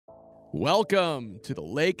Welcome to the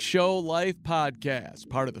Lake Show Life Podcast,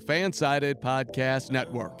 part of the Fansided Podcast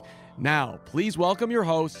Network. Now, please welcome your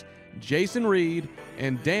hosts, Jason Reed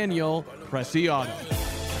and Daniel Preciado.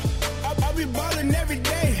 I'll be balling every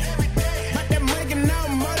day. But that mic and now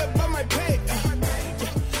I'm all up on my pay.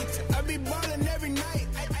 I'll be balling every night.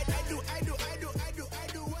 I do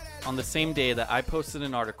what I On the same day that I posted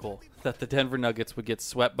an article that the Denver Nuggets would get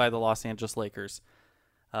swept by the Los Angeles Lakers,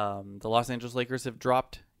 the Los Angeles Lakers have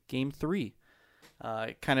dropped Game 3.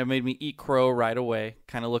 It kind of made me eat crow right away,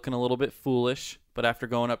 kind of looking a little bit foolish. But after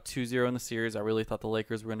going up 2-0 in the series, I really thought the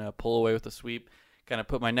Lakers were going to pull away with a sweep, kind of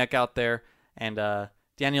put my neck out there. And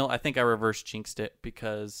Daniel, I think I reverse jinxed it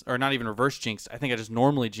because, or not even reverse jinxed, I think I just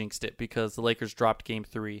normally jinxed it because the Lakers dropped Game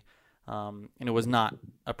 3, and it was not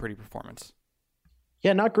a pretty performance.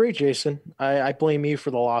 Yeah, not great, Jason. I blame you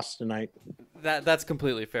for the loss tonight. That's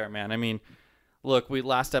completely fair, man. I mean, look,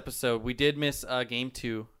 last episode, we did miss Game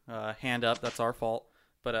 2. Hand up, that's our fault.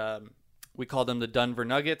 But we called them the Denver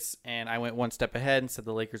Nuggets, and I went one step ahead and said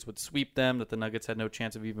the Lakers would sweep them, that the Nuggets had no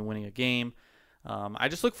chance of even winning a game. I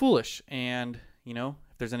just look foolish. And, you know,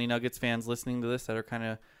 if there's any Nuggets fans listening to this that are kind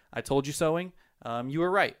of, I told you soing, you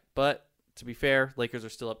were right. But to be fair, Lakers are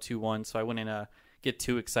still up 2-1, so I wouldn't get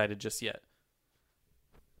too excited just yet.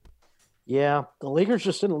 Yeah, the Lakers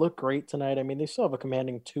just didn't look great tonight. I mean, they still have a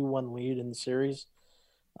commanding 2-1 lead in the series.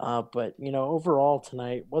 But, you know, overall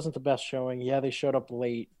tonight wasn't the best showing. Yeah, they showed up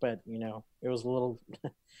late, but, you know, it was a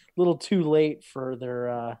little too late for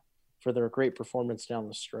their great performance down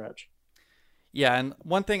the stretch. Yeah, and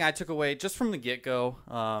one thing I took away just from the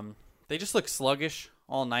get-go, they just looked sluggish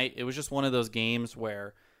all night. It was just one of those games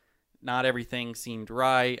where not everything seemed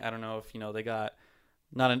right. I don't know if, you know, they got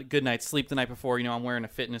not a good night's sleep the night before. You know, I'm wearing a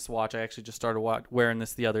fitness watch. I actually just started wearing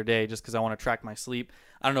this the other day just because I want to track my sleep.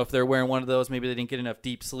 I don't know if they're wearing one of those. Maybe they didn't get enough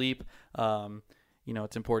deep sleep. You know,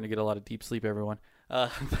 it's important to get a lot of deep sleep, everyone.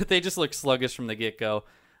 But they just look sluggish from the get-go.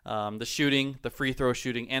 The shooting, the free throw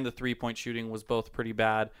shooting, and the three-point shooting was both pretty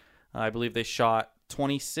bad. I believe they shot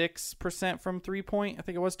 26% from three-point. I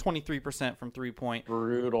think it was 23% from three-point.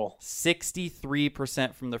 Brutal.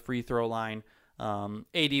 63% from the free throw line.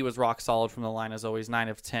 AD was rock solid from the line as always, 9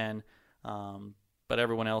 of 10. But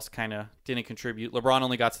everyone else kind of didn't contribute. LeBron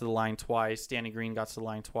only got to the line twice. Danny Green got to the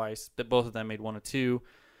line twice. Both of them made 1 of 2.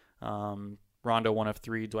 Rondo 1 of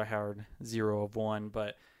 3. Dwight Howard 0 of 1.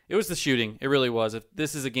 But it was the shooting. It really was. If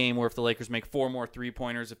this is a game where if the Lakers make 4 more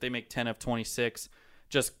three-pointers, if they make 10 of 26,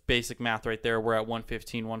 just basic math right there, we're at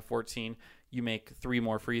 115, 114. You make 3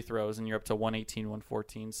 more free throws, and you're up to 118,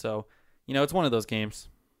 114. So, you know, it's one of those games.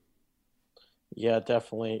 Yeah,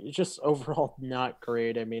 definitely. It's just overall not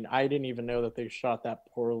great. I mean, I didn't even know that they shot that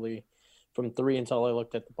poorly from 3 until I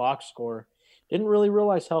looked at the box score. Didn't really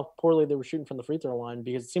realize how poorly they were shooting from the free throw line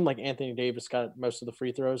because it seemed like Anthony Davis got most of the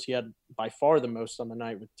free throws. He had by far the most on the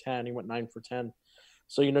night with 10. He went 9 for 10.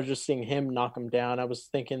 So, you know, just seeing him knock him down, I was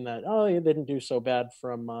thinking that, oh, yeah, they didn't do so bad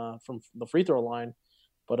from the free throw line.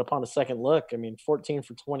 But upon a second look, I mean, 14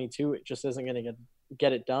 for 22, it just isn't going to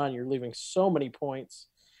get it done. You're leaving so many points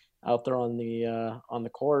out there on the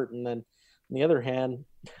court. And then on the other hand,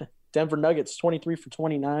 Denver Nuggets 23 for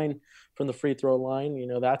 29 from the free throw line. You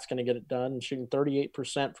know, that's going to get it done, and shooting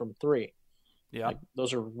 38% from 3. Yeah. Like,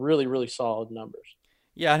 those are really, really solid numbers.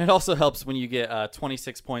 Yeah, and it also helps when you get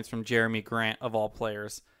 26 points from Jeremy Grant, of all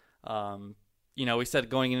players. You know, we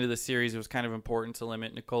said going into the series it was kind of important to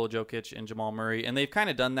limit Nikola Jokic and Jamal Murray, and they've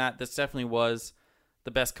kind of done that. This definitely was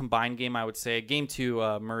the best combined game, I would say. Game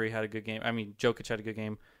 2, Murray had a good game. I mean, Jokic had a good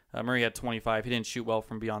game. Murray had 25. He didn't shoot well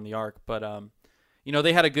from beyond the arc, but you know,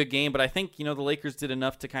 they had a good game. But I think, you know, the Lakers did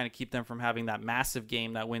enough to kind of keep them from having that massive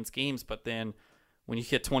game that wins games. But then when you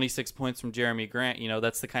get 26 points from Jeremy Grant, you know,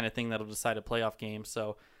 that's the kind of thing that'll decide a playoff game.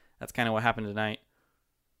 So that's kind of what happened tonight.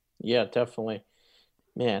 Yeah, definitely.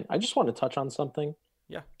 Man, I just want to touch on something.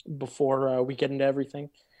 Yeah. Before we get into everything.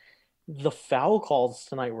 The foul calls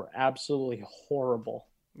tonight were absolutely horrible.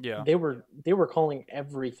 Yeah. They were calling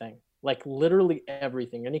everything. Like literally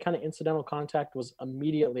everything. Any kind of incidental contact was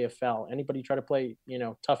immediately a foul. Anybody try to play, you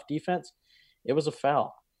know, tough defense, it was a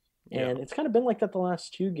foul. And it's kind of been like that the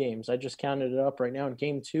last 2 games. I just counted it up right now. In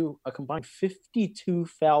game 2, a combined 52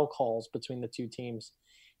 foul calls between the 2 teams.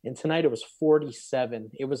 And tonight it was 47.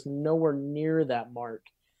 It was nowhere near that mark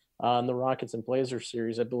in the Rockets and Blazers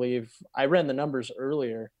series. I believe I ran the numbers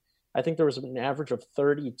earlier. I think there was an average of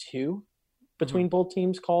 32 between both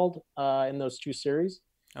teams called in those 2 series.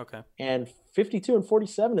 Okay. And 52 and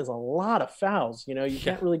 47 is a lot of fouls. You know, you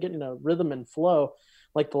can't really get in a rhythm and flow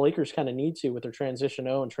like the Lakers kind of need to with their transition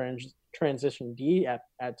O and transition D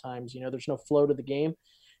at times. You know, there's no flow to the game.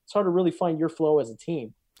 It's hard to really find your flow as a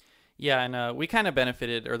team. Yeah, and we kind of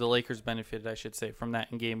benefited, or the Lakers benefited, I should say, from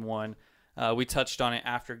that in Game 1. We touched on it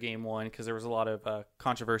after Game 1 because there was a lot of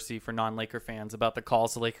controversy for non-Laker fans about the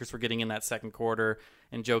calls the Lakers were getting in that second quarter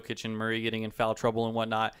and Jokic and Murray getting in foul trouble and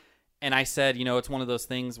whatnot. And I said, it's one of those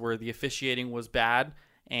things where the officiating was bad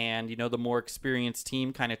and, the more experienced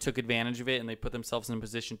team kind of took advantage of it and they put themselves in a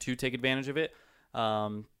position to take advantage of it.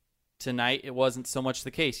 Tonight, it wasn't so much the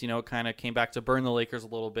case. It kind of came back to burn the Lakers a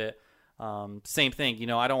little bit. Same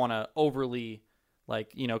thing, I don't want to overly,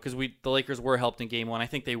 because the Lakers were helped in Game 1. I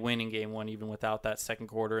think they win in Game 1 even without that second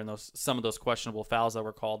quarter and some of those questionable fouls that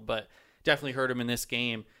were called, but definitely hurt them in this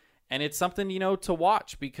game. And it's something, to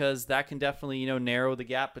watch because that can definitely, narrow the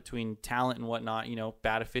gap between talent and whatnot,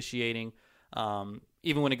 bad officiating,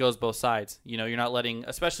 even when it goes both sides. You're not letting,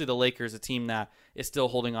 especially the Lakers, a team that is still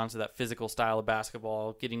holding on to that physical style of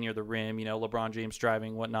basketball, getting near the rim, LeBron James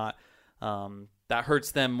driving, whatnot. That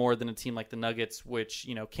hurts them more than a team like the Nuggets, which,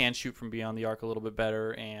 can shoot from beyond the arc a little bit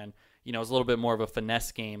better and, is a little bit more of a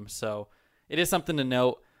finesse game. So it is something to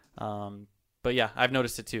note. But yeah, I've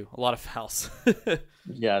noticed it too. A lot of fouls.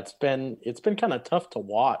 Yeah, it's been kind of tough to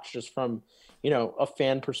watch just from, a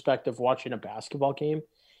fan perspective watching a basketball game.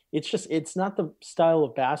 It's not the style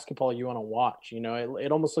of basketball you want to watch.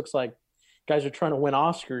 It almost looks like guys are trying to win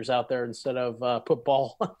Oscars out there instead of put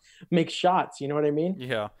ball, make shots. You know what I mean?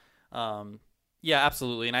 Yeah. Yeah,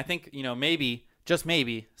 absolutely. And I think, maybe, just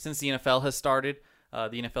maybe, since the NFL has started,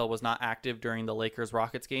 the NFL was not active during the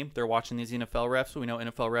Lakers-Rockets game. They're watching these NFL refs. We know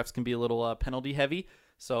NFL refs can be a little penalty heavy,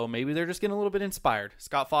 so maybe they're just getting a little bit inspired.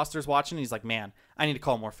 Scott Foster's watching, and he's like, man, I need to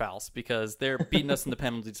call more fouls because they're beating us in the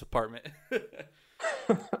penalties department.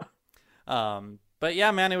 But yeah,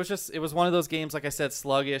 man, it was one of those games, like I said,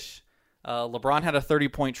 sluggish. LeBron had a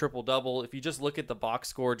 30-point triple-double. If you just look at the box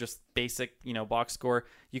score, just basic, box score,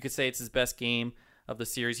 you could say it's his best game of the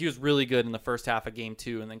series. He was really good in the first half of Game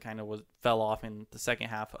 2 and then kind of fell off in the second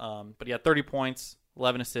half. But he had 30 points,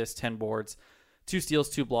 11 assists, 10 boards, 2 steals,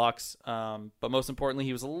 2 blocks. But most importantly,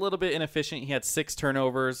 he was a little bit inefficient. He had 6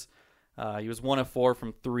 turnovers. He was 1 of 4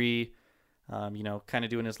 from 3, kind of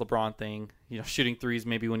doing his LeBron thing, shooting threes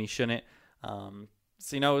maybe when he shouldn't.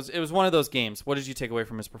 So, it was one of those games. What did you take away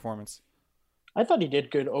from his performance? I thought he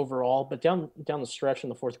did good overall, but down the stretch in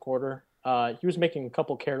the fourth quarter, he was making a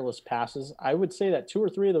couple careless passes. I would say that 2 or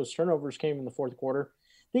 3 of those turnovers came in the fourth quarter.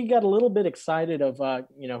 I think he got a little bit excited of,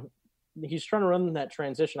 he's trying to run that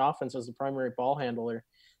transition offense as the primary ball handler.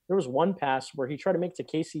 There was one pass where he tried to make to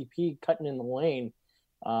KCP cutting in the lane.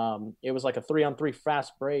 It was like a 3-on-3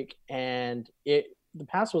 fast break, and the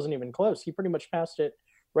pass wasn't even close. He pretty much passed it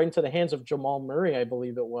right into the hands of Jamal Murray, I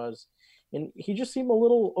believe it was. And he just seemed a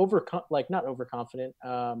little not overconfident,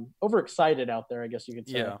 overexcited out there, I guess you could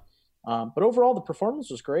say. Yeah. But overall, the performance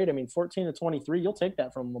was great. I mean, 14 to 23, you'll take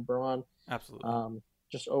that from LeBron. Absolutely.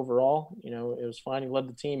 Just overall, it was fine. He led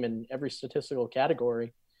the team in every statistical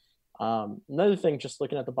category. Another thing, just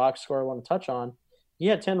looking at the box score I want to touch on, he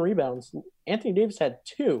had 10 rebounds. Anthony Davis had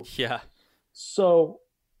 2. Yeah. So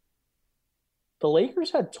the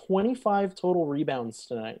Lakers had 25 total rebounds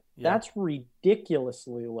tonight. Yeah. That's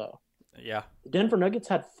ridiculously low. Yeah. The Denver Nuggets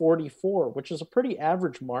had 44, which is a pretty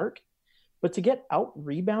average mark. But to get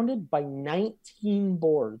out-rebounded by 19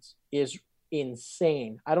 boards is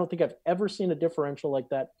insane. I don't think I've ever seen a differential like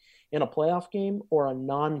that in a playoff game or a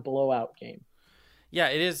non-blowout game. Yeah,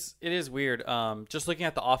 it is weird. Just looking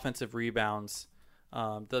at the offensive rebounds,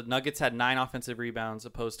 the Nuggets had 9 offensive rebounds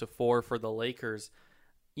opposed to 4 for the Lakers.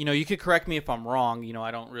 You could correct me if I'm wrong.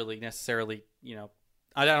 I don't really necessarily,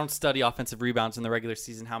 I don't study offensive rebounds in the regular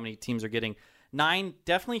season, how many teams are getting. 9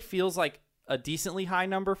 definitely feels like a decently high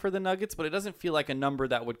number for the Nuggets, but it doesn't feel like a number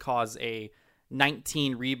that would cause a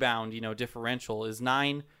 19 rebound, differential. Is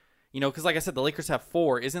 9, because like I said, the Lakers have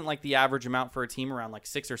 4. Isn't like the average amount for a team around like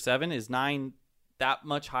 6 or 7? Is 9 that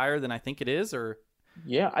much higher than I think it is? Or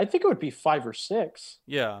yeah, I think it would be 5 or 6.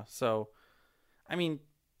 Yeah, so I mean,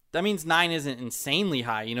 that means 9 isn't insanely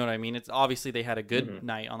high. You know what I mean? It's obviously they had a good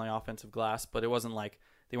night on the offensive glass, but it wasn't like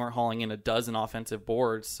they weren't hauling in a dozen offensive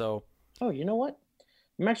boards. So, oh, you know what?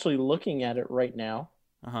 I'm actually looking at it right now.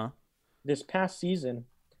 This past season,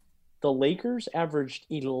 the Lakers averaged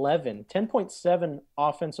 10.7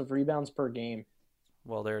 offensive rebounds per game.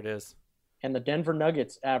 Well, there it is. And the Denver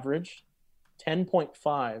Nuggets averaged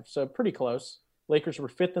 10.5, so pretty close. Lakers were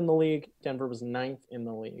 5th in the league. Denver was 9th in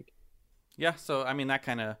the league. Yeah, so, I mean, that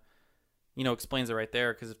kind of, explains it right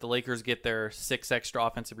there, because if the Lakers get their 6 extra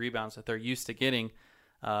offensive rebounds that they're used to getting,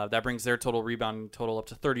 that brings their total rebound total up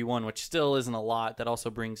to 31, which still isn't a lot. That also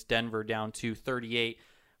brings Denver down to 38,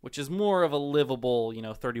 which is more of a livable,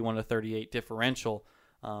 31 to 38 differential.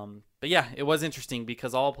 But yeah, it was interesting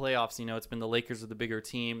because all playoffs, it's been the Lakers are the bigger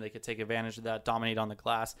team. They could take advantage of that, dominate on the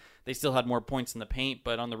glass. They still had more points in the paint,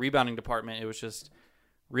 but on the rebounding department, it was just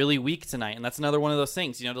really weak tonight. And that's another one of those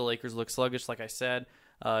things. The Lakers look sluggish, like I said.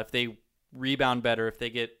 If they rebound better, if they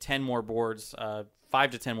get 10 more boards, 5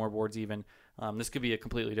 to 10 more boards even, this could be a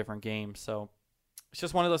completely different game. So it's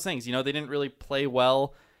just one of those things. They didn't really play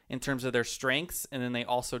well in terms of their strengths, and then they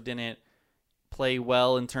also didn't play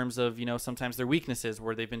well in terms of, sometimes their weaknesses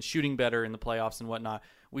where they've been shooting better in the playoffs and whatnot.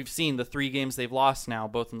 We've seen the 3 games they've lost now,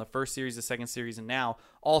 both in the first series, the second series, and now.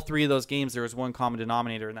 All 3 of those games, there was one common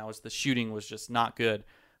denominator, and that was the shooting was just not good.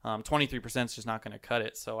 23% is just not going to cut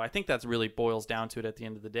it. So I think that really boils down to it at the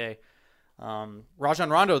end of the day. Rajon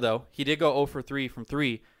Rondo, though, he did go 0 for 3 from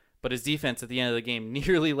 3, but his defense at the end of the game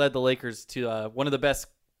nearly led the Lakers to one of the best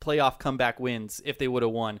playoff comeback wins if they would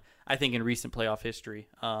have won, I think, in recent playoff history.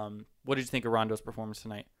 What did you think of Rondo's performance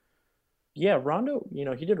tonight? Yeah, Rondo,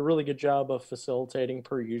 he did a really good job of facilitating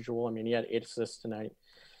per usual. I mean, he had 8 assists tonight.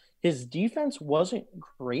 His defense wasn't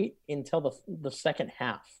great until the second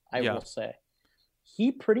half, I will say.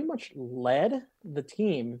 He pretty much led the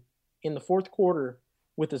team in the fourth quarter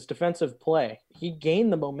with his defensive play. He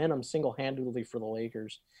gained the momentum single-handedly for the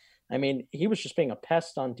Lakers. I mean, he was just being a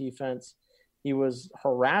pest on defense. He was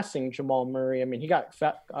harassing Jamal Murray. I mean, he got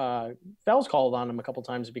fouls called on him a couple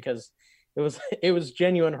times because it was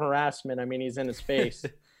genuine harassment. I mean, he's in his face.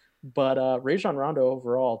 But Rajon Rondo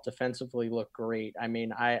overall defensively looked great. I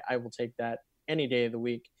mean, I will take that any day of the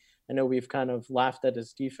week. I know we've kind of laughed at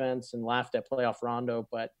his defense and laughed at playoff Rondo,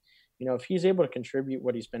 but if he's able to contribute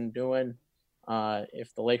what he's been doing,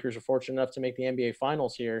 if the Lakers are fortunate enough to make the NBA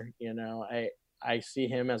Finals here, I see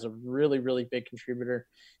him as a really, really big contributor.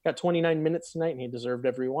 Got 29 minutes tonight, and he deserved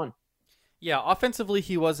every one. Yeah, offensively,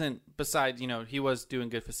 he wasn't, besides, he was doing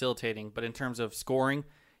good facilitating, but in terms of scoring,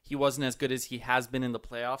 he wasn't as good as he has been in the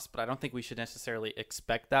playoffs, but I don't think we should necessarily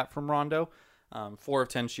expect that from Rondo. 4 of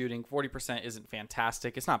 10 shooting, 40% isn't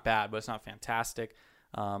fantastic. It's not bad, but it's not fantastic.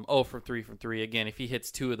 0 for 3 from 3. Again, if he hits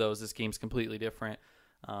 2 of those, this game's completely different.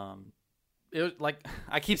 It was like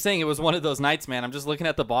I keep saying, it was one of those nights, man. I'm just looking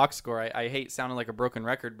at the box score. I hate sounding like a broken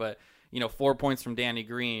record, but 4 points from Danny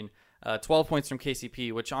Green, 12 points from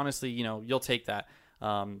KCP, which honestly, you'll take that.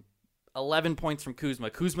 11 points from Kuzma.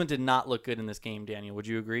 Kuzma did not look good in this game, Daniel. Would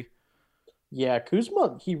you agree? Yeah,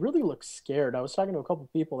 Kuzma, he really looked scared. I was talking to a couple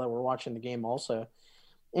people that were watching the game also.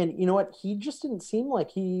 And you know what? He just didn't seem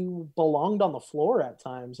like he belonged on the floor at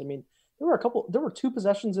times. I mean, there were 2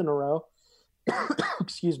 possessions in a row.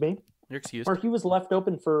 Excuse me. You're excused. Or he was left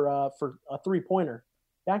open for a 3-pointer,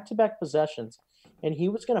 back-to-back possessions, and he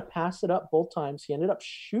was going to pass it up both times. He ended up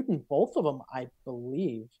shooting both of them, I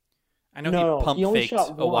believe. I know he pump faked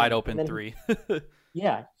a wide open 3.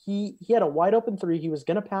 Yeah, he had a wide open 3. He was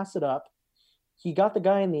going to pass it up. He got the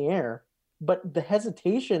guy in the air, but the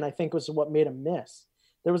hesitation, I think, was what made him miss.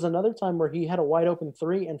 There was another time where he had a wide open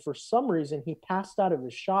 3, and for some reason he passed out of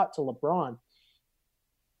his shot to LeBron.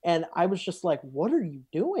 And I was just like, what are you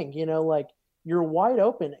doing? You're wide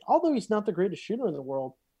open. Although he's not the greatest shooter in the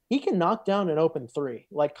world, he can knock down an open 3.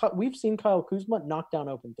 Like, we've seen Kyle Kuzma knock down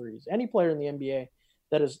open 3s. Any player in the NBA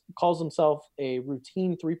that calls himself a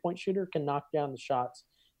routine 3-point shooter can knock down the shots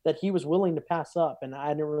that he was willing to pass up. And I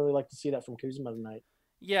didn't really like to see that from Kuzma tonight.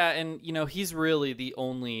 Yeah, and, he's really the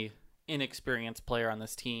only inexperienced player on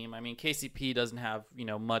this team. I mean, KCP doesn't have,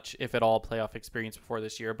 much, if at all, playoff experience before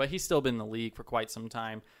this year, but he's still been in the league for quite some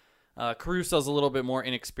time. Caruso's a little bit more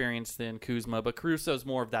inexperienced than Kuzma, but Caruso's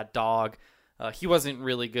more of that dog. He wasn't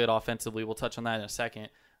really good offensively. We'll touch on that in a second.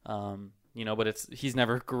 But he's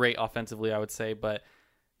never great offensively, I would say. But,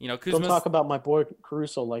 Kuzma's... Don't talk about my boy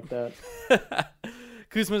Caruso like that.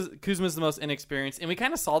 Kuzma's the most inexperienced, and we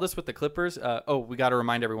kind of saw this with the Clippers. We got to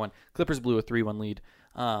remind everyone, Clippers blew a 3-1 lead.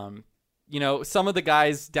 Some of the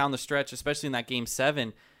guys down the stretch, especially in that game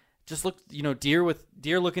 7, just looked,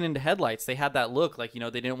 deer looking into headlights. They had that look like, they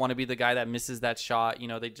didn't want to be the guy that misses that shot.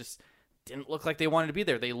 They just didn't look like they wanted to be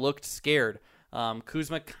there. They looked scared.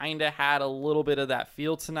 Kuzma kind of had a little bit of that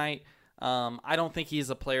feel tonight. I don't think he's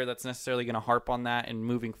a player that's necessarily going to harp on that and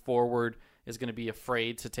moving forward is going to be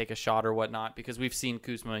afraid to take a shot or whatnot, because we've seen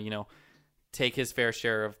Kuzma, take his fair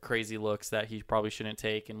share of crazy looks that he probably shouldn't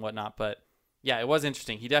take and whatnot. But yeah, it was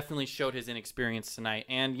interesting. He definitely showed his inexperience tonight.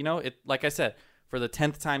 And, like I said, for the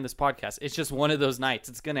 10th time this podcast, it's just one of those nights.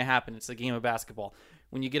 It's going to happen. It's a game of basketball.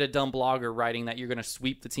 When you get a dumb blogger writing that you're going to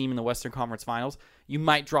sweep the team in the Western Conference Finals, you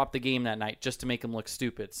might drop the game that night just to make them look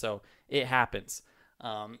stupid. So it happens.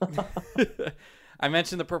 I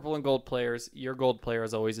mentioned the purple and gold players. Your gold player,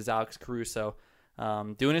 as always, is Alex Caruso.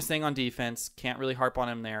 Doing his thing on defense. Can't really harp on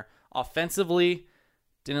him there. Offensively,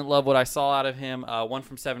 Didn't love what I saw out of him. 1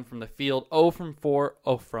 from 7 from the field, 0 from 4,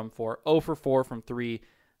 0 for 4 from 3.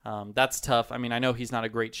 That's tough. I mean, I know he's not a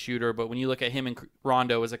great shooter, but when you look at him and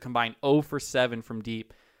Rondo as a combined 0 for 7 from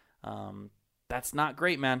deep, that's not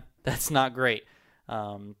great, man. That's not great.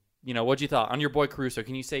 What'd you thought on your boy Caruso?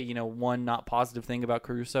 Can you say, one not positive thing about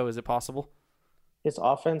Caruso? Is it possible? His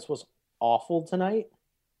offense was awful tonight.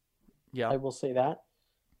 Yeah. I will say that.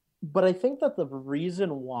 But I think that the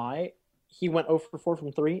reason why he went 0 for 4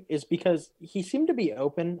 from 3 is because he seemed to be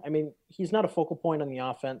open. I mean, he's not a focal point on the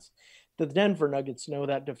offense. The Denver Nuggets know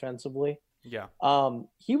that defensively. Yeah.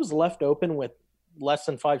 He was left open with less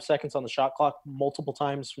than 5 seconds on the shot clock multiple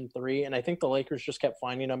times from 3, and I think the Lakers just kept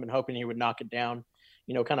finding him and hoping he would knock it down,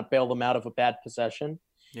 kind of bail them out of a bad possession.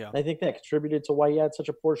 Yeah. And I think that contributed to why he had such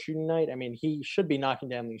a poor shooting night. I mean, he should be knocking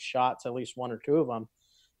down these shots, at least 1 or 2 of them.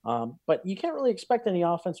 But you can't really expect any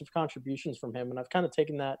offensive contributions from him, and I've kind of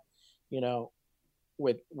taken that,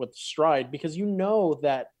 with stride, because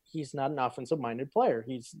that he's not an offensive-minded player.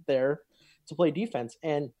 He's there to play defense,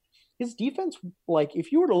 and his defense, like,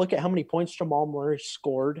 if you were to look at how many points Jamal Murray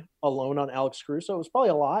scored alone on Alex Caruso, it was probably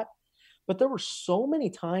a lot, but there were so many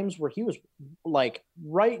times where he was, like,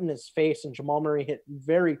 right in his face, and Jamal Murray hit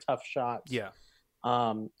very tough shots. Yeah.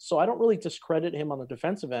 So I don't really discredit him on the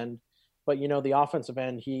defensive end, but, the offensive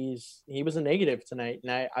end, he was a negative tonight,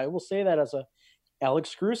 and I will say that as a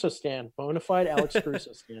Alex Caruso stan, bona fide Alex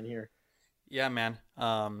Caruso stan here. Yeah, man.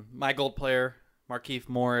 My gold player, Markieff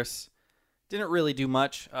Morris, didn't really do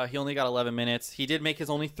much. He only got 11 minutes. He did make his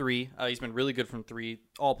only 3. He's been really good from 3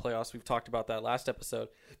 all playoffs. We've talked about that last episode.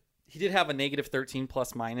 He did have a negative 13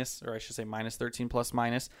 plus minus, or I should say minus 13 plus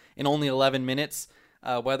minus, in only 11 minutes.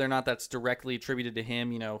 Whether or not that's directly attributed to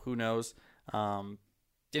him, who knows.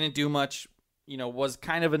 Didn't do much, was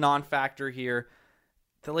kind of a non-factor here.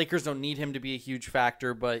 The Lakers don't need him to be a huge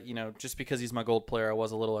factor, but, just because he's my gold player, I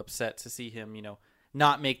was a little upset to see him,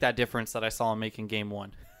 not make that difference that I saw him make in game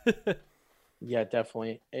 1. Yeah,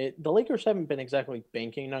 definitely. The Lakers haven't been exactly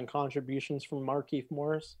banking on contributions from Markieff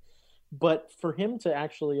Morris, but for him to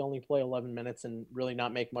actually only play 11 minutes and really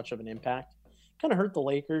not make much of an impact kind of hurt the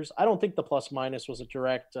Lakers. I don't think the plus-minus was a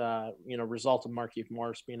direct, result of Markieff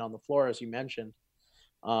Morris being on the floor, as you mentioned.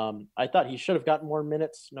 I thought he should have gotten more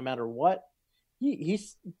minutes no matter what.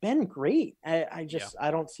 He's been great. I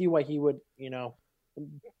don't see why he would,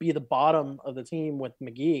 be the bottom of the team with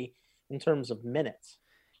McGee in terms of minutes.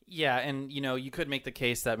 Yeah, and, you could make the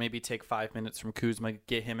case that maybe take 5 minutes from Kuzma,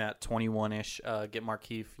 get him at 21-ish, get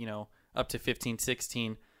Markieff, up to 15,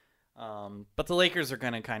 16. But the Lakers are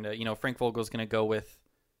going to kind of, Frank Vogel's going to go with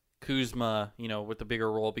Kuzma, with the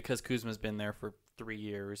bigger role because Kuzma's been there for 3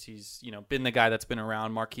 years. He's, been the guy that's been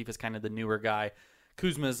around. Markieff is kind of the newer guy.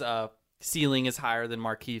 Kuzma's ceiling is higher than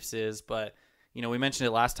Markieff's is, but, we mentioned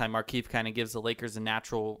it last time. Markieff kind of gives the Lakers a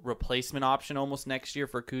natural replacement option almost next year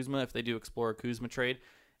for Kuzma if they do explore a Kuzma trade.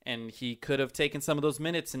 And he could have taken some of those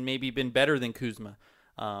minutes and maybe been better than Kuzma.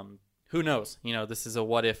 Who knows? This is a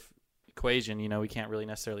what-if equation. We can't really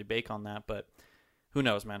necessarily bake on that, but who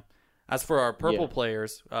knows, man. As for our purple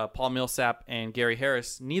players, Paul Millsap and Gary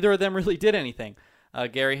Harris, neither of them really did anything.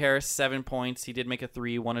 Gary Harris, 7 points. He did make a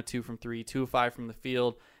 3, 1 of 2 from 3, 2 of 5 from the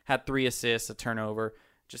field, had 3 assists, a turnover.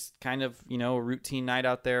 Just kind of, a routine night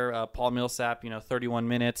out there. Paul Millsap, 31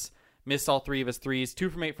 minutes. Missed all 3 of his threes, 2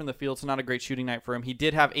 from 8 from the field, so not a great shooting night for him. He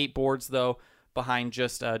did have 8 boards, though, behind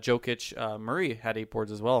just Jokic. Murray had 8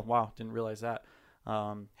 boards as well. Wow, didn't realize that.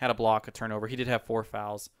 Had a block, a turnover. He did have 4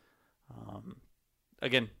 fouls.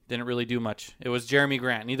 Again, didn't really do much. It was Jeremy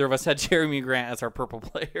Grant. Neither of us had Jeremy Grant as our purple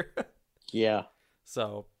player. Yeah.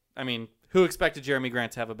 So, I mean, who expected Jeremy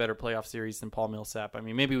Grant to have a better playoff series than Paul Millsap? I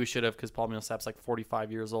mean, maybe we should have because Paul Millsap's like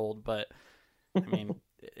 45 years old, but, I mean...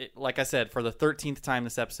 like I said, for the 13th time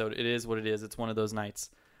this episode, it is what it is. It's one of those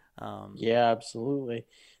nights. Yeah, absolutely.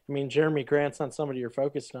 I mean, Jeremy Grant's not somebody you're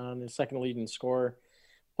focused on, his second leading scorer.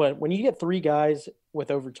 But when you get 3 guys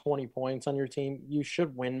with over 20 points on your team, you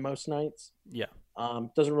should win most nights. Yeah.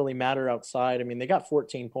 Doesn't really matter outside. I mean, they got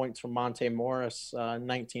 14 points from Monte Morris,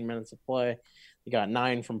 19 minutes of play. They got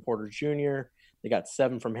 9 from Porter Jr. They got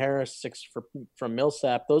 7 from Harris, 6 from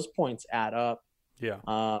Millsap. Those points add up.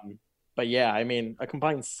 Yeah. But yeah, I mean, a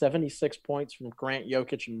combined 76 points from Grant,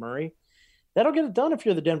 Jokic, and Murray. That'll get it done if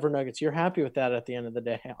you're the Denver Nuggets. You're happy with that at the end of the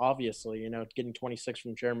day. Obviously, getting 26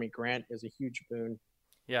 from Jeremy Grant is a huge boon.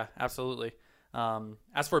 Yeah, absolutely.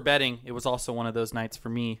 As for betting, it was also one of those nights for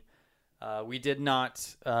me. We did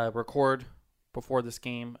not record before this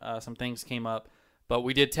game. Some things came up, but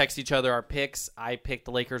we did text each other our picks. I picked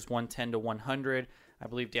the Lakers 110 to 100. I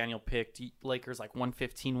believe Daniel picked Lakers like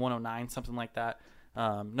 115, 109, something like that.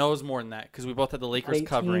 No, it was more than that because we both had the Lakers 18,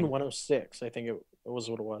 covering. 106, I think it was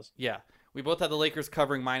what it was. Yeah. We both had the Lakers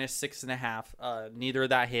covering -6.5. Neither of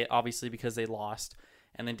that hit, obviously, because they lost.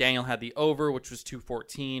 And then Daniel had the over, which was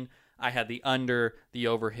 214. I had the under. The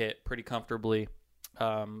over hit pretty comfortably.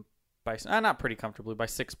 Not pretty comfortably, by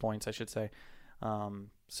 6 points, I should say.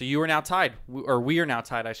 So you are now tied, or we are now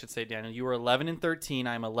tied, I should say, Daniel. You were 11-13.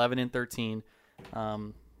 I'm 11-13.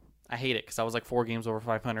 I hate it because I was like 4 games over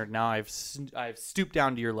 500. Now I've stooped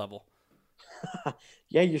down to your level.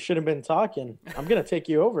 Yeah, you should have been talking. I'm gonna take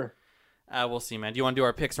you over. We'll see, man. Do you want to do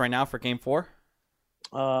our picks right now for Game 4?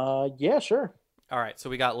 Yeah, sure. All right, so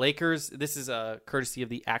we got Lakers. This is a courtesy of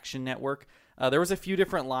the Action Network. There was a few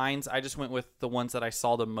different lines. I just went with the ones that I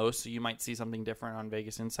saw the most, so you might see something different on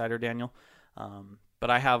Vegas Insider, Daniel. But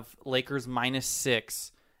I have Lakers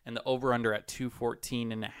 -6 and the over-under at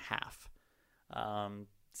 214.5.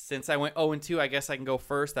 Since I went 0-2, I guess I can go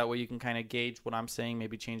first. That way you can kind of gauge what I'm saying,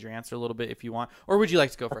 maybe change your answer a little bit if you want. Or would you like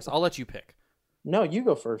to go first? I'll let you pick. No, you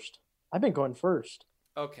go first. I've been going first.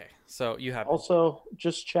 Okay, so you have Also,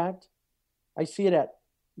 just checked. I see it at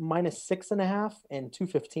 -6.5 and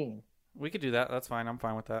 215. We could do that. That's fine. I'm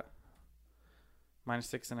fine with that.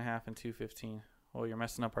 -6.5 and 215. Oh, you're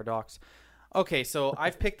messing up our docs. Okay, so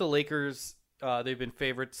I've picked the Lakers. They've been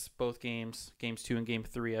favorites both games, Games 2 and Game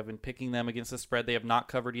 3. I've been picking them against the spread. They have not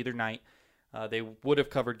covered either night. They would have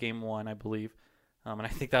covered Game 1, I believe. And I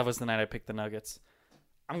think that was the night I picked the Nuggets.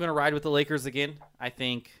 I'm going to ride with the Lakers again. I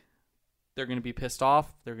think they're going to be pissed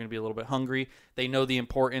off. They're going to be a little bit hungry. They know the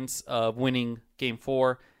importance of winning Game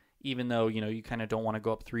 4, even though, you kind of don't want to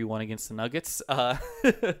go up 3-1 against the Nuggets.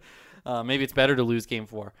 Maybe it's better to lose Game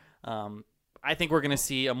 4. I think we're going to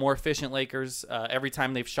see a more efficient Lakers. Every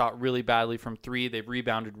time they've shot really badly from 3, they've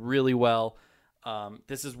rebounded really well.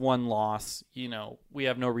 This is one loss. We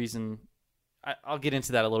have no reason. I'll get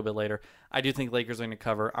into that a little bit later. I do think Lakers are going to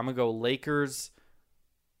cover. I'm going to go Lakers.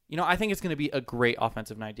 I think it's going to be a great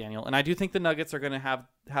offensive night, Daniel. And I do think the Nuggets are going to have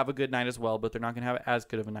a good night as well, but they're not going to have as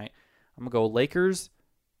good of a night. I'm going to go Lakers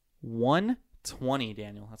 120,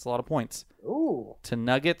 Daniel. That's a lot of points. Ooh. To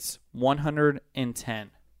Nuggets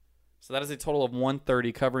 110. So that is a total of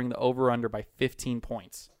 130, covering the over-under by 15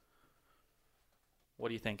 points. What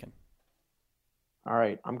are you thinking? All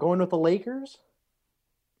right. I'm going with the Lakers.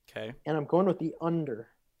 Okay. And I'm going with the under.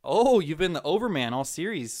 Oh, you've been the overman all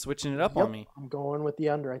series, switching it up on me. I'm going with the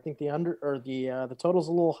under. I think the under, or the total's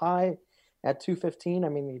a little high at 215. I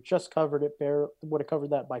mean, they just covered it. Would have covered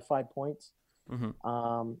that by 5 points.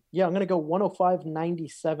 Mm-hmm. Yeah, I'm going to go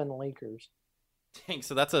 105-97 Lakers. Dang,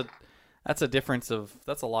 so that's a difference of,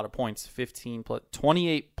 that's a lot of points. 15 plus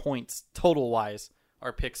 28 points total wise.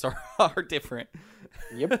 Our picks are different.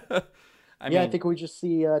 Yep. I think we just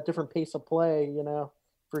see a different pace of play,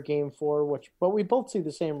 for Game 4, but we both see the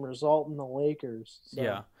same result in the Lakers. So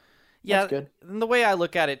yeah. That's good. And the way I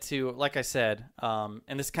look at it too, like I said, and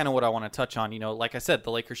this is kind of what I want to touch on. Like I said, the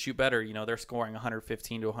Lakers shoot better. They're scoring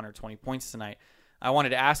 115 to 120 points tonight. I wanted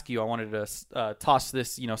to ask you. I wanted to toss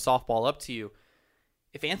this, softball up to you.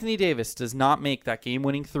 If Anthony Davis does not make that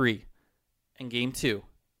game-winning 3 in Game 2,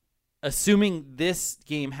 assuming this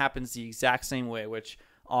game happens the exact same way, which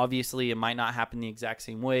obviously it might not happen the exact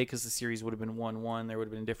same way because the series would have been 1-1. There would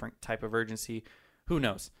have been a different type of urgency. Who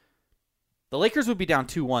knows? The Lakers would be down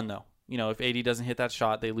 2-1, though. If AD doesn't hit that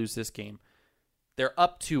shot, they lose this game. They're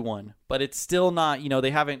up 2-1, but it's still not,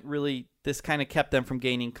 they haven't really, this kind of kept them from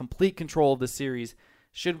gaining complete control of the series.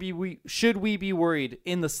 Should we be worried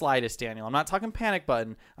in the slightest, Daniel? I'm not talking panic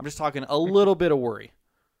button. I'm just talking a little bit of worry.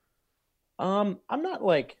 I'm not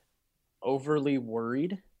overly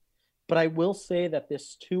worried, but I will say that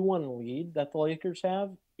this 2-1 lead that the Lakers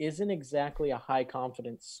have isn't exactly a high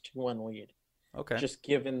confidence 2-1 lead. Okay. Just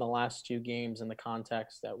given the last 2 games and the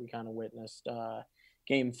context that we kind of witnessed.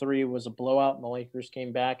 Game 3 was a blowout and the Lakers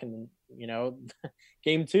came back, and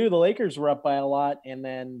Game 2 the Lakers were up by a lot and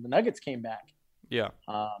then the Nuggets came back. Yeah.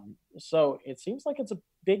 So it seems like it's a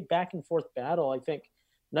big back and forth battle. I think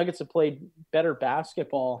Nuggets have played better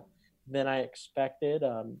basketball than I expected.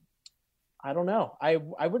 I don't know. I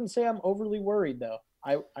wouldn't say I'm overly worried though.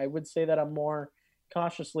 I would say that I'm more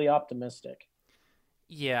cautiously optimistic.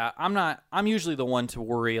 Yeah, I'm usually the one to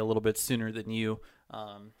worry a little bit sooner than you.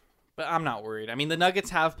 But I'm not worried. I mean, the Nuggets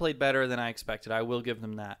have played better than I expected. I will give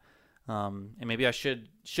them that. And maybe I should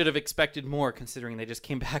have expected more considering they just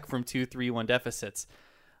came back from 2-3-1 deficits.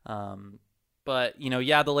 But,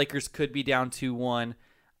 the Lakers could be down 2-1.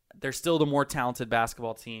 They're still the more talented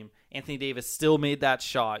basketball team. Anthony Davis still made that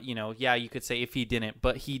shot. You could say if he didn't,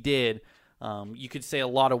 but he did. You could say a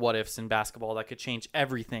lot of what ifs in basketball that could change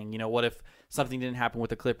everything. What if something didn't happen with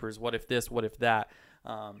the Clippers? What if this? What if that?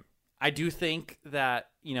 I do think that,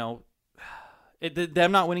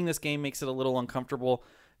 them not winning this game makes it a little uncomfortable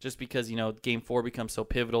just because, Game 4 becomes so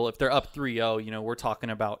pivotal. If they're up 3-0, we're talking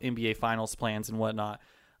about NBA Finals plans and whatnot.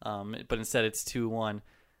 But instead it's 2-1.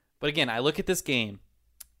 But again, I look at this game,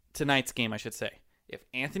 tonight's game, I should say. If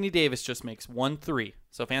Anthony Davis just makes 1 3,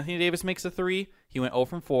 so if Anthony Davis makes a 3, he went 0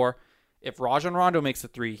 from 4. If Rajon Rondo makes a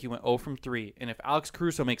 3, he went 0 from 3. And if Alex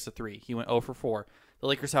Caruso makes a 3, he went 0 for 4. The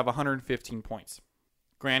Lakers have 115 points.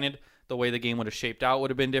 Granted, the way the game would have shaped out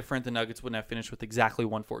would have been different. The Nuggets wouldn't have finished with exactly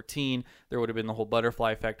 114. There would have been the whole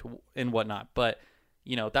butterfly effect and whatnot. But,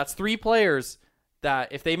 that's 3 players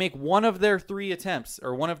that if they make one of their 3 attempts,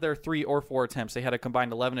 or one of their 3 or 4 attempts, they had a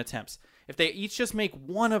combined 11 attempts. If they each just make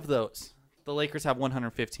one of those, the Lakers have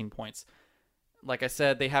 115 points. Like I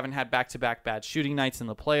said, they haven't had back-to-back bad shooting nights in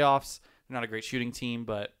the playoffs. They're not a great shooting team,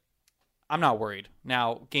 but I'm not worried.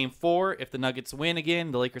 Now, Game 4, if the Nuggets win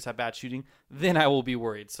again, the Lakers have bad shooting, then I will be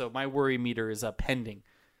worried. So my worry meter is pending.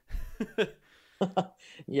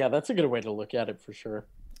 Yeah, that's a good way to look at it for sure.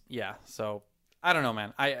 Yeah, so I don't know,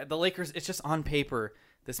 man. The Lakers, it's just on paper,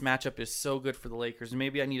 this matchup is so good for the Lakers.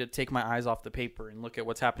 Maybe I need to take my eyes off the paper and look at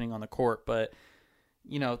what's happening on the court, but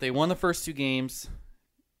they won the first 2 games.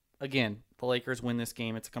 Again, the Lakers win this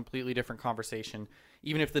game. It's a completely different conversation.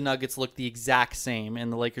 Even if the Nuggets look the exact same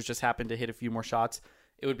and the Lakers just happen to hit a few more shots,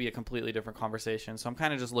 it would be a completely different conversation. So I'm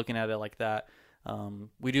kind of just looking at it like that.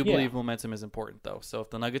 We do believe momentum is important, though. So if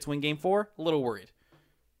the Nuggets win Game 4, a little worried.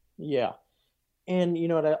 Yeah. And you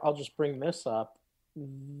know what? I'll just bring this up.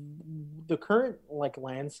 The current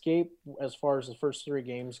landscape, as far as the first 3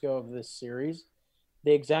 games go of this series,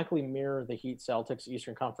 they exactly mirror the Heat Celtics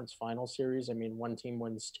Eastern Conference Final series. I mean, one team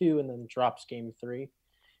wins 2 and then drops Game 3.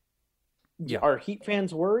 Yeah. Are Heat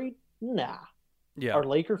fans worried? Nah. Yeah.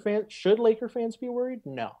 Should Laker fans be worried?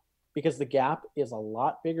 No, because the gap is a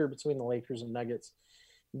lot bigger between the Lakers and Nuggets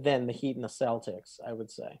than the Heat and the Celtics, I would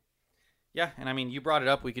say. Yeah, and I mean, you brought it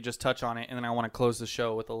up. We could just touch on it, and then I want to close the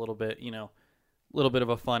show with a little bit of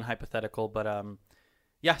a fun hypothetical. But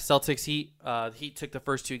yeah, Celtics Heat. Heat took the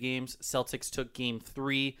first 2 games. Celtics took Game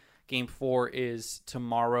 3. Game 4 is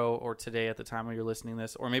tomorrow or today at the time you're listening to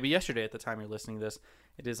this, or maybe yesterday at the time you're listening to this.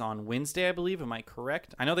 It is on Wednesday, I believe. Am I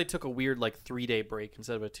correct? I know they took a weird 3-day break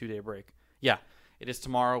instead of a 2-day break. Yeah, it is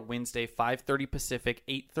tomorrow, Wednesday, 5:30 Pacific,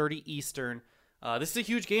 8:30 Eastern. This is a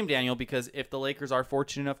huge game, Daniel, because if the Lakers are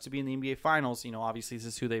fortunate enough to be in the NBA Finals, obviously this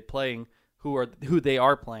is who they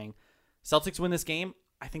are playing. Celtics win this game.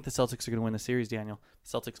 I think the Celtics are going to win the series, Daniel.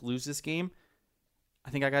 Celtics lose this game.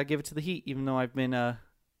 I think I got to give it to the Heat, even though I've been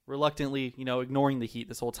reluctantly, ignoring the Heat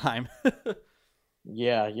this whole time.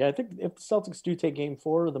 Yeah. I think if the Celtics do take Game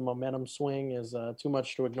 4, the momentum swing is too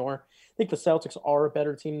much to ignore. I think the Celtics are a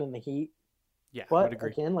better team than the Heat. Yeah, but I would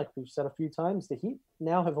agree. Again, like we've said a few times, the Heat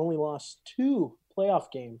now have only lost 2 playoff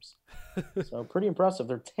games. So pretty impressive.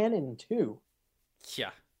 They're 10-2.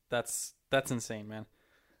 Yeah, that's insane, man.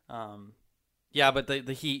 Yeah, but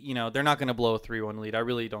the Heat, they're not going to blow a 3-1 lead. I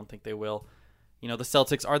really don't think they will. The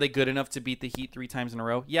Celtics, are they good enough to beat the Heat 3 times in a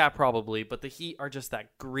row? Yeah, probably. But the Heat are just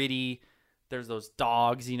that gritty. There's those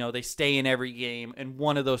dogs, they stay in every game. And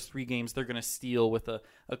one of those 3 games, they're going to steal with a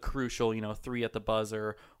crucial, 3 at the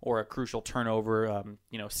buzzer or a crucial turnover,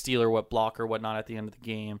 steal or block or whatnot at the end of the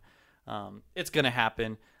game. It's going to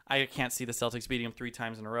happen. I can't see the Celtics beating them 3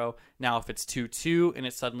 times in a row. Now, if it's 2-2 and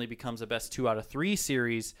it suddenly becomes a best 2 out of 3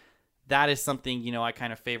 series, that is something, I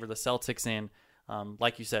kind of favor the Celtics in.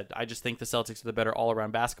 Like you said, I just think the Celtics are the better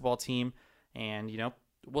all-around basketball team. And,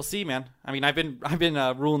 we'll see, man. I mean, I've been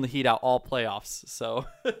ruling the Heat out all playoffs, so.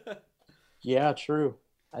 Yeah, true.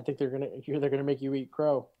 I think they're gonna make you eat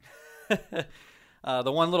crow. The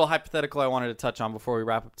one little hypothetical I wanted to touch on before we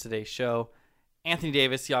wrap up today's show. Anthony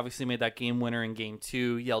Davis, he obviously made that game winner in Game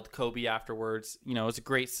 2. Yelled Kobe afterwards. It was a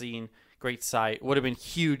great scene, great sight. Would have been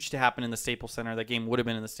huge to happen in the Staples Center. That game would have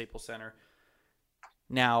been in the Staples Center.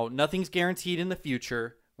 Now, nothing's guaranteed in the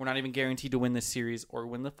future. We're not even guaranteed to win this series or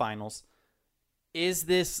win the finals. Is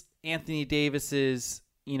this Anthony Davis's,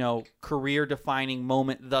 career-defining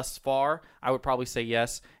moment thus far? I would probably say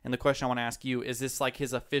yes. And the question I want to ask you, is this like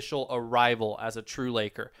his official arrival as a true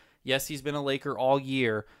Laker? Yes, he's been a Laker all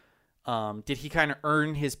year. Did he kind of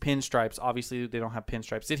earn his pinstripes? Obviously, they don't have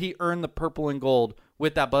pinstripes. Did he earn the purple and gold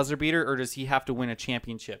with that buzzer beater, or does he have to win a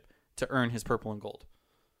championship to earn his purple and gold?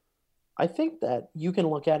 I think that you can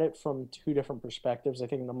look at it from 2 different perspectives. I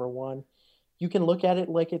think number one, you can look at it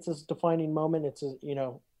like it's his defining moment. It's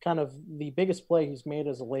kind of the biggest play he's made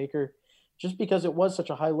as a Laker, just because it was such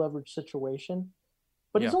a high leverage situation.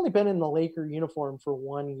 But he's only been in the Laker uniform for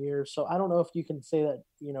 1 year, so I don't know if you can say that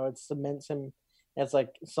it cements him as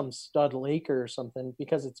like some stud Laker or something,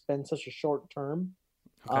 because it's been such a short term.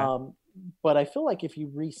 Okay. But I feel like if he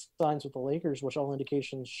re-signs with the Lakers, which all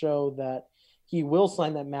indications show that he will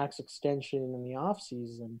sign that max extension in the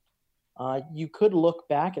offseason, you could look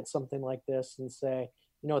back at something like this and say,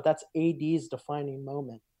 you know what, that's AD's defining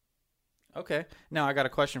moment. Okay. Now I got a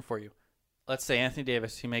question for you. Let's say Anthony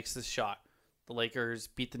Davis, he makes this shot. The Lakers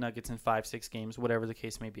beat the Nuggets in 5-6 games, whatever the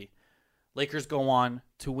case may be. Lakers go on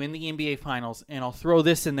to win the NBA Finals, and I'll throw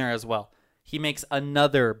this in there as well. He makes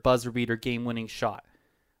another buzzer beater game-winning shot.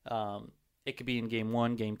 It could be in Game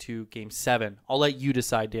 1, Game 2, Game 7. I'll let you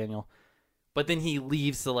decide, Daniel. But then he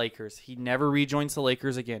leaves the Lakers. He never rejoins the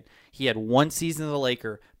Lakers again. He had one season as a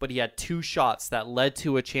Laker, but he had 2 shots that led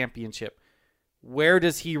to a championship. Where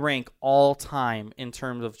does he rank all time in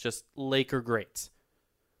terms of just Laker greats?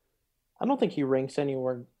 I don't think he ranks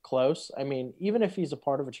anywhere close. I mean, even if he's a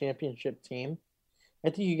part of a championship team, I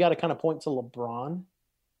think you got to kind of point to LeBron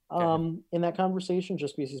in that conversation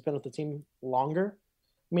just because he's been with the team longer.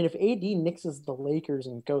 I mean, if AD nixes the Lakers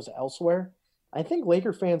and goes elsewhere, I think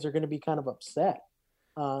Laker fans are going to be kind of upset.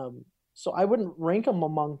 So I wouldn't rank him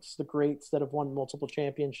amongst the greats that have won multiple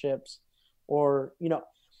championships. Or, you know,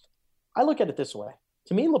 I look at it this way.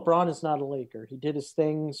 To me, LeBron is not a Laker. He did his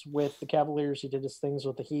things with the Cavaliers. He did his things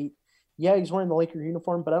with the Heat. Yeah, he's wearing the Laker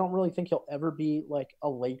uniform, but I don't really think he'll ever be like a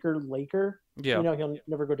Laker. Yeah. You know, he'll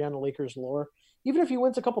never go down to Lakers lore. Even if he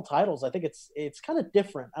wins a couple titles, I think it's kind of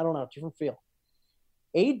different. I don't know, different feel.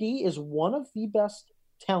 AD is one of the best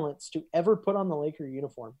talents to ever put on the Laker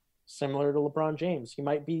uniform, similar to LeBron James. He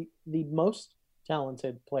might be the most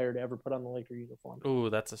talented player to ever put on the Laker uniform. Ooh,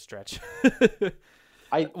 that's a stretch. That's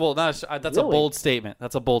that's really? A bold statement.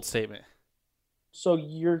 That's a bold statement. So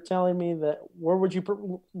you're telling me that where would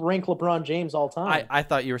you rank LeBron James all time? I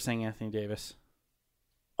thought you were saying Anthony Davis.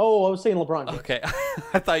 Oh, I was saying LeBron James. Okay.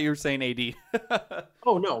 I thought you were saying AD.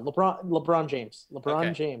 Oh, no, LeBron James.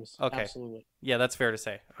 Okay. James. Okay. Absolutely. Yeah, that's fair to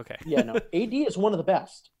say. Okay. Yeah, no. AD is one of the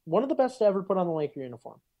best. One of the best to ever put on the Laker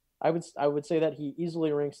uniform. I would say that he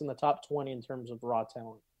easily ranks in the top 20 in terms of raw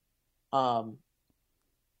talent.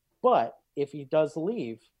 But if he does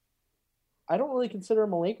leave, I don't really consider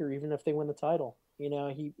him a Laker, even if they win the title. You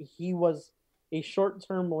know, he was a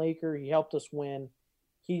short-term Laker. He helped us win.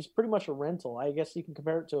 He's pretty much a rental. I guess you can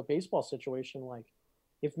compare it to a baseball situation. Like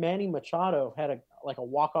if Manny Machado had a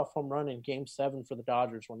walk-off home run in Game 7 for the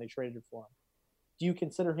Dodgers when they traded for him, do you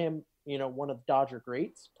consider him, you know, one of the Dodger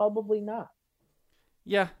greats? Probably not.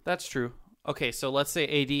 Yeah, that's true. Okay, so let's say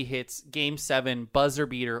AD hits Game 7 buzzer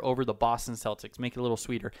beater over the Boston Celtics. Make it a little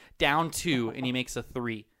sweeter. Down 2, and he makes a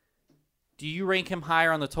 3. Do you rank him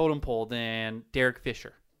higher on the totem pole than Derek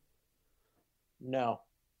Fisher? No.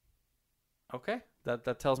 Okay,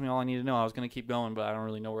 that tells me all I need to know. I was going to keep going, but I don't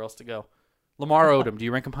really know where else to go. Lamar Odom. Do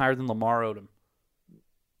you rank him higher than Lamar Odom?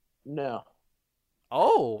 No.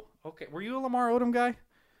 Oh, okay. Were you a Lamar Odom guy?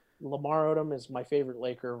 Lamar Odom is my favorite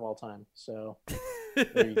Laker of all time. So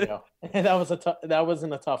there you go. That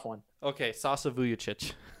wasn't a tough one. Okay, Sasha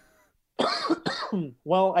Vujacic.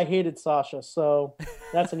 Well, I hated Sasha, so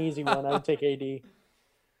that's an easy one. I would take AD.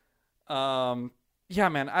 Yeah,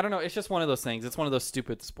 man. I don't know. It's just one of those things. It's one of those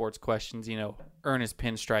stupid sports questions. You know, earn his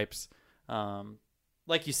pinstripes.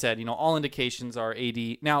 Like you said, you know, all indications are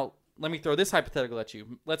AD. Now, let me throw this hypothetical at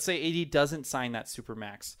you. Let's say AD doesn't sign that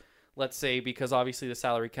supermax. Let's say because obviously the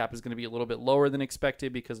salary cap is going to be a little bit lower than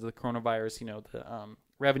expected because of the coronavirus, you know, the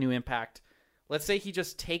revenue impact. Let's say he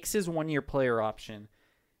just takes his one-year player option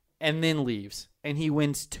and then leaves, and he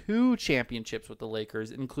wins 2 championships with the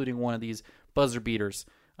Lakers, including one of these buzzer beaters.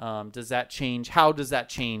 Does that change? How does that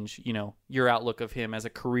change, you know, your outlook of him as a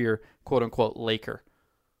career quote-unquote Laker?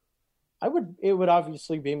 It would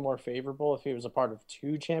obviously be more favorable if he was a part of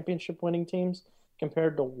 2 championship-winning teams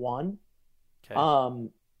compared to 1. Okay.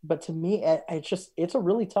 But to me, it's a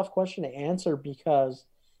really tough question to answer because,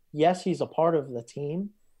 yes, he's a part of the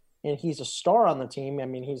team and he's a star on the team. I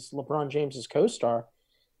mean, he's LeBron James's co-star,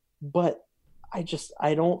 but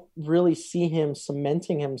I don't really see him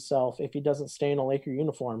cementing himself if he doesn't stay in a Laker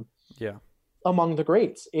uniform. Yeah. Among the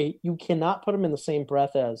greats. You cannot put him in the same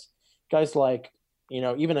breath as guys like, you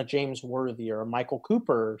know, even a James Worthy or a Michael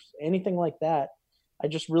Cooper, or anything like that. I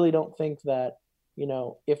just really don't think that, you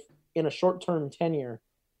know, if in a short-term tenure,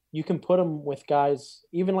 you can put him with guys,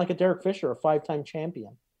 even like a Derek Fisher, a 5-time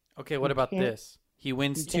champion. Okay, what about this? He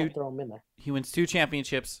wins you can't throw him in there. He wins 2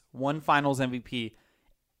 championships, 1 Finals MVP.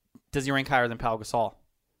 Does he rank higher than Pau Gasol?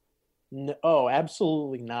 No, oh,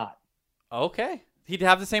 absolutely not. Okay, he'd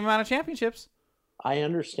have the same amount of championships. I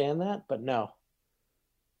understand that, but no.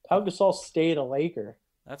 Pau Gasol stayed a Laker.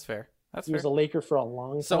 That's fair. That's He was fair. a Laker for a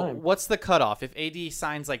long So time. what's the cutoff? If AD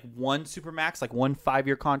signs like one supermax, like one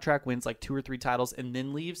 5-year contract, wins like 2 or 3 titles, and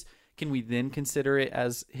then leaves, can we then consider it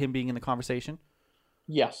as him being in the conversation?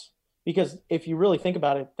 Yes, because if you really think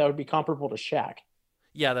about it, that would be comparable to Shaq.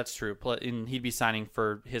 Yeah, that's true. And he'd be signing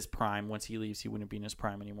for his prime. Once he leaves, he wouldn't be in his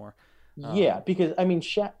prime anymore. Yeah, because I mean,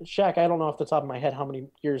 Shaq, I don't know off the top of my head how many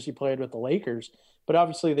years he played with the Lakers, but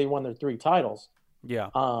obviously they won their 3 titles. Yeah.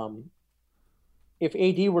 If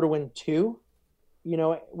AD were to win 2, you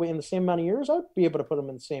know, in the same amount of years, I'd be able to put him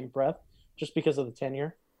in the same breath just because of the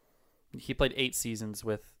tenure. He played 8 seasons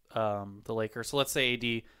with the Lakers. So let's say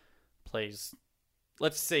AD plays,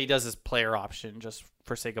 let's say he does his player option just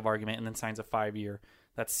for sake of argument and then signs a 5-year.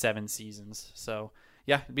 That's 7 seasons. So,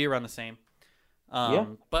 yeah, it'd be around the same.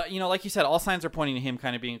 But, you know, like you said, all signs are pointing to him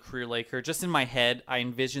kind of being a career Laker. Just in my head, I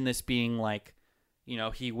envision this being like, you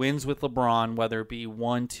know, he wins with LeBron, whether it be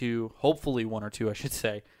 1, 2, hopefully 1 or 2, I should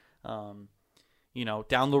say. You know,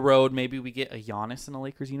 down the road, maybe we get a Giannis in a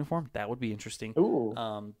Lakers uniform. That would be interesting. Ooh,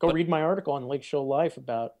 read my article on Lake Show Life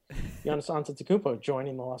about Giannis Antetokounmpo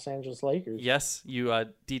joining the Los Angeles Lakers. Yes, you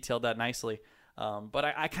detailed that nicely. But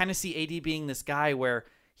I kind of see AD being this guy where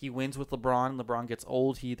he wins with LeBron. LeBron gets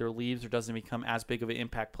old. He either leaves or doesn't become as big of an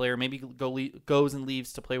impact player. Maybe goes and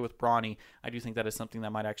leaves to play with Bronny. I do think that is something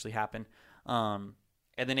that might actually happen.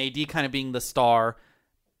 And then AD kind of being the star.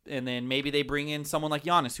 And then maybe they bring in someone like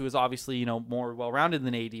Giannis, who is obviously, you know, more well-rounded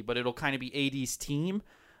than AD, but it'll kind of be AD's team.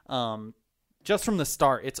 Just from the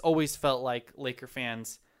start, it's always felt like Laker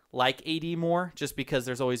fans like AD more, just because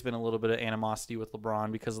there's always been a little bit of animosity with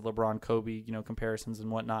LeBron because of LeBron, Kobe, you know, comparisons and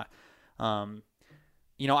whatnot.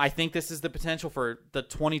 You know, I think this is the potential for the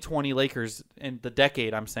 2020 Lakers and the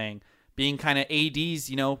decade, I'm saying, being kind of AD's,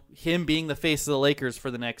 you know, him being the face of the Lakers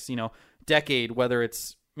for the next, you know, decade, whether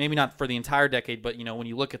it's maybe not for the entire decade, but, you know, when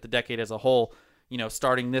you look at the decade as a whole, you know,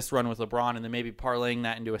 starting this run with LeBron and then maybe parlaying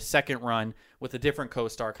that into a second run with a different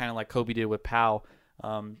co-star, kind of like Kobe did with Powell.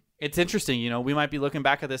 It's interesting, you know, we might be looking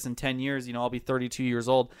back at this in 10 years. You know, I'll be 32 years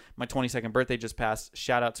old. My 22nd birthday just passed.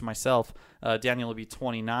 Shout out to myself. Daniel will be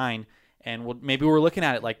 29. And maybe we're looking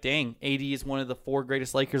at it like, dang, AD is one of the 4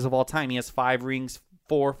 greatest Lakers of all time. He has 5 rings,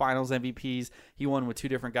 4 finals MVPs. He won with 2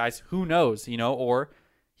 different guys. Who knows, you know, or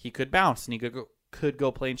he could bounce and he could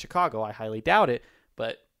go play in Chicago. I highly doubt it,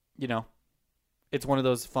 but, you know, it's one of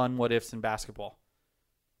those fun what ifs in basketball.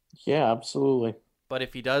 Yeah, absolutely. But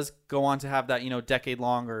if he does go on to have that, you know, decade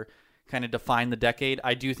long or kind of define the decade,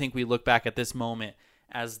 I do think we look back at this moment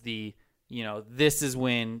as the, you know, this is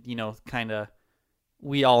when, you know, kind of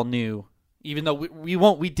we all knew, even though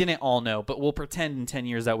we didn't all know, but we'll pretend in 10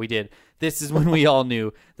 years that we did. This is when we all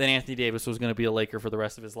knew that Anthony Davis was going to be a Laker for the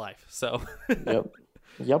rest of his life. So,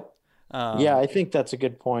 Yep. Yeah, I think that's a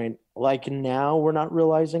good point. Like now we're not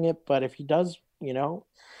realizing it, but if he does, you know,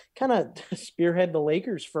 kind of spearhead the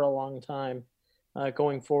Lakers for a long time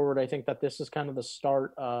going forward, I think that this is kind of the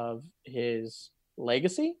start of his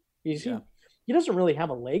legacy. He doesn't really have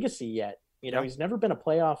a legacy yet. You know, he's never been a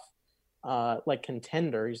playoff like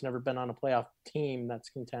contender. He's never been on a playoff team that's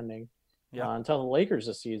contending until the Lakers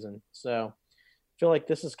this season. So I feel like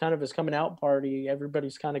this is kind of his coming out party.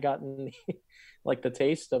 Everybody's kind of gotten like the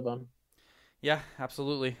taste of him. Yeah,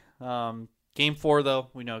 absolutely. Game 4, though,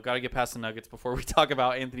 we know, got to get past the Nuggets before we talk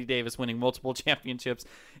about Anthony Davis winning multiple championships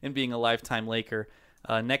and being a lifetime Laker.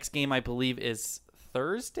 Next game, I believe, is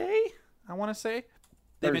Thursday, I want to say.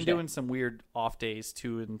 They've been doing some weird off days,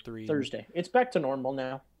 2 and 3. Thursday. It's back to normal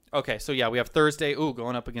now. Okay, so yeah, we have Thursday. Ooh,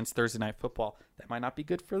 going up against Thursday Night Football. That might not be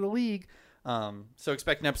good for the league. So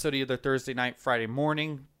expect an episode either Thursday night, Friday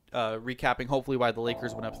morning, recapping hopefully why the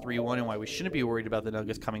Lakers went up 3-1 and why we shouldn't be worried about the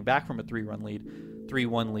Nuggets coming back from a 3-1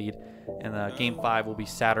 lead. And Game 5 will be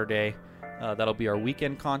Saturday. That'll be our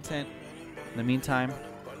weekend content. In the meantime,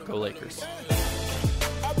 go Lakers.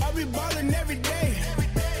 I'll be ballin' every day.